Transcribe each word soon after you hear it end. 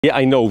Yeah,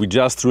 I know we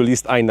just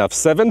released INAV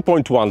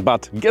 7.1,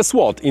 but guess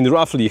what? In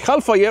roughly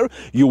half a year,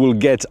 you will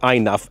get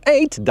INAV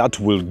 8 that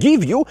will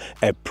give you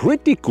a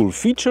pretty cool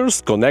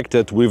features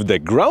connected with the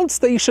ground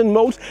station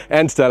mode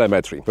and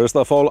telemetry. First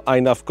of all,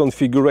 INAV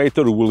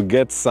Configurator will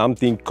get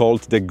something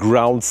called the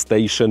ground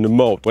station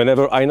mode.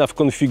 Whenever INAV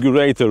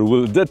Configurator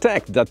will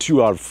detect that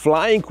you are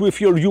flying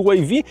with your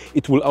UAV,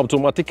 it will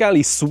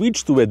automatically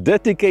switch to a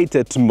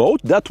dedicated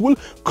mode that will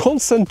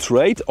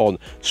concentrate on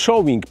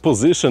showing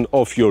position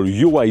of your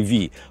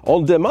UAV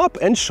on the map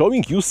and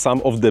showing you some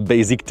of the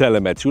basic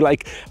telemetry,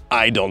 like,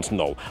 I don't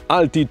know,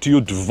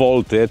 altitude,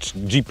 voltage,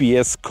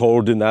 GPS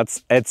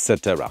coordinates,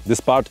 etc. This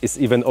part is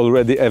even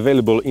already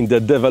available in the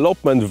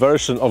development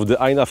version of the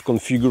INAV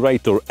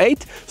Configurator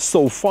 8,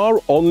 so far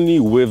only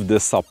with the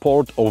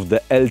support of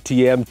the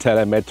LTM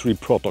telemetry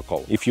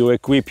protocol. If you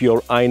equip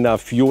your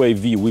INAV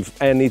UAV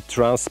with any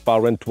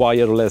transparent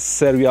wireless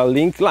serial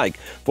link, like,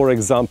 for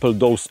example,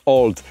 those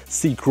old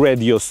SIG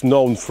radios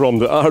known from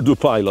the Ardu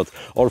pilot,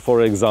 or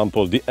for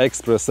example, the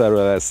Express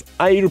LRS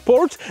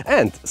Airport,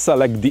 and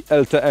select the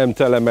LTM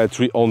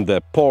telemetry on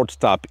the port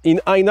tab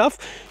in INAV,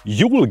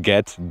 you will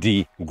get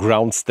the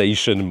ground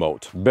station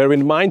mode. Bear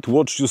in mind,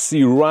 what you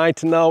see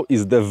right now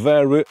is the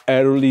very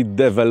early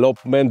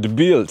development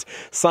build.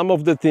 Some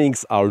of the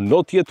things are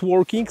not yet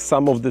working,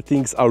 some of the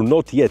things are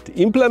not yet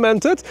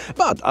implemented,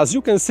 but as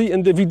you can see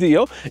in the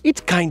video,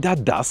 it kinda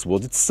does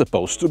what it's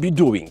supposed to be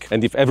doing.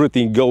 And if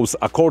everything goes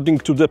according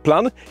to the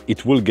plan,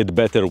 it will get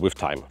better with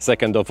time.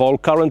 Second of all,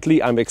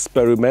 currently I'm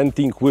experimenting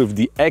with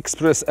the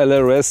Express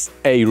LRS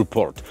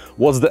Airport.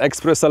 What's the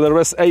Express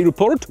LRS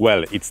Airport?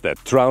 Well, it's the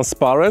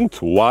transparent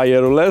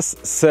wireless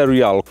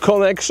serial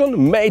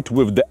connection made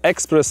with the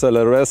Express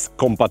LRS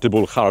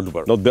compatible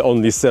hardware. Not the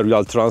only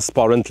serial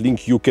transparent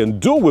link you can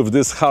do with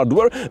this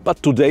hardware,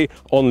 but today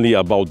only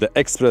about the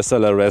Express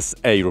LRS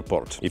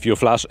Airport. If you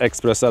flash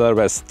Express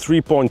LRS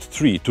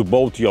 3.3 to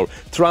both your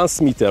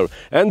transmitter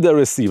and the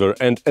receiver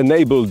and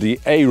enable the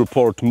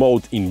airport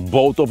mode in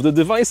both of the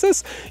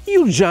devices,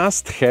 you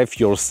just have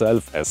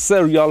yourself a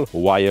serial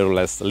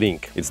wireless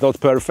link. It's not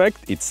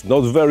perfect, it's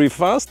not very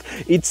fast,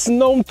 it's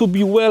known to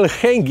be well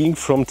hanging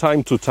from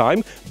time to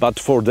time, but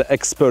for the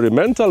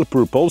experimental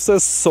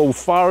purposes, so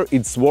far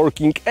it's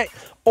working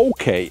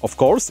okay. Of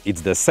course, it's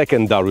the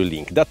secondary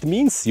link. That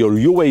means your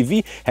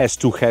UAV has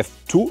to have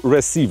two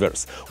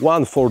receivers,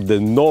 one for the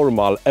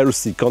normal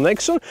RC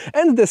connection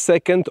and the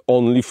second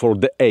only for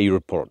the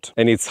airport.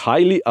 And it's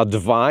highly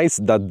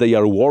advised that they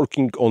are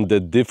working on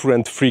the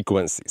different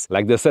frequencies.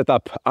 Like the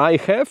setup I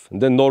have,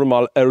 the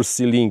normal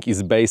RC link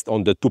is based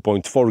on the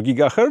 2.4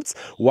 GHz,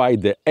 while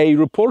the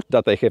airport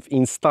that I have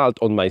installed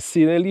on my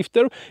Cine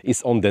lifter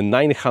is on the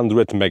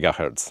 900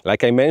 MHz.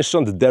 Like I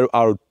mentioned, there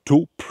are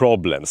two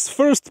problems.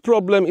 First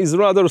problem is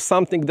rather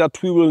something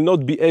that we will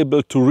not be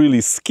able to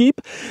really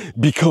skip,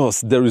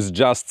 because there is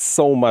just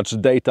so much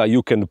data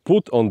you can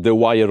put on the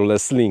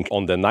wireless link.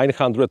 On the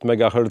 900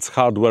 MHz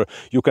hardware,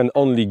 you can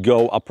only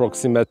go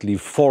approximately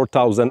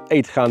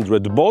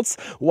 4,800 baud,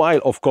 while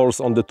of course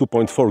on the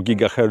 2.4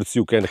 GHz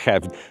you can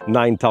have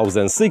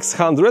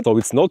 9,600, so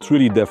it's not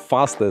really the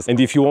fastest. And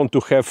if you want to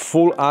have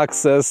full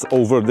access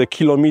over the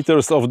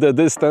kilometers of the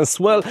distance,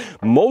 well,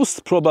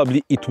 most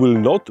probably it will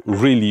not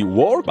really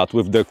work, but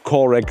with the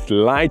correct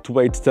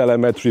lightweight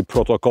telemetry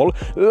protocol,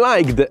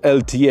 like the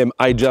LTM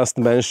I just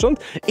mentioned,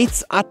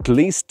 it's at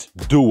least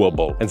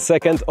doable. And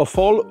second of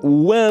all,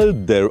 well,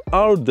 there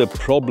are the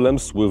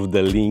problems with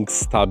the link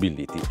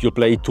stability. If you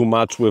play too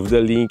much with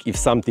the link, if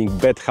something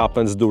bad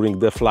happens during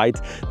the flight,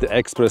 the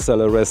Express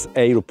LRS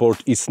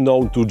Airport is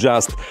known to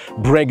just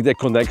break the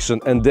connection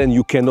and then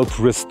you cannot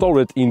restore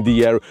it in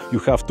the air. You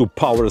have to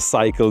power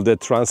cycle the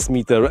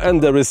transmitter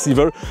and the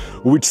receiver,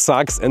 which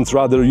sucks, and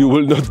rather you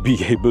will not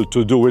be able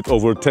to do it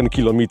over 10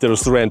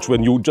 kilometers range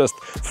when you just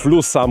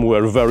flew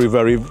somewhere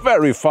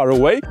very far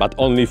away. But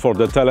only for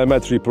the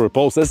telemetry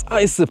purposes,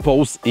 I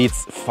suppose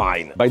it's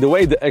fine. By the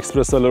way, the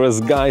Express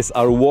LRS guys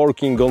are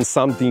working on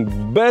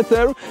something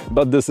better,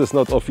 but this is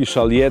not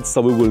official yet,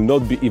 so we will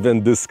not be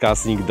even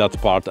discussing that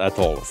part at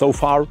all. So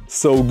far,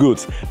 so good.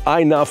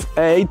 INAV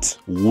 8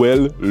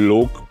 will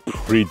look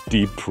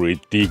pretty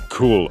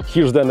cool.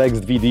 Here's the next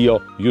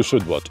video you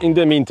should watch. In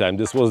the meantime,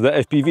 this was the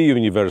FPV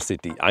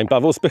University. I'm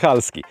Paweł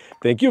Spychalski.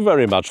 Thank you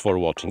very much for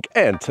watching,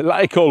 and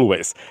like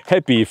always,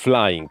 happy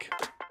flying!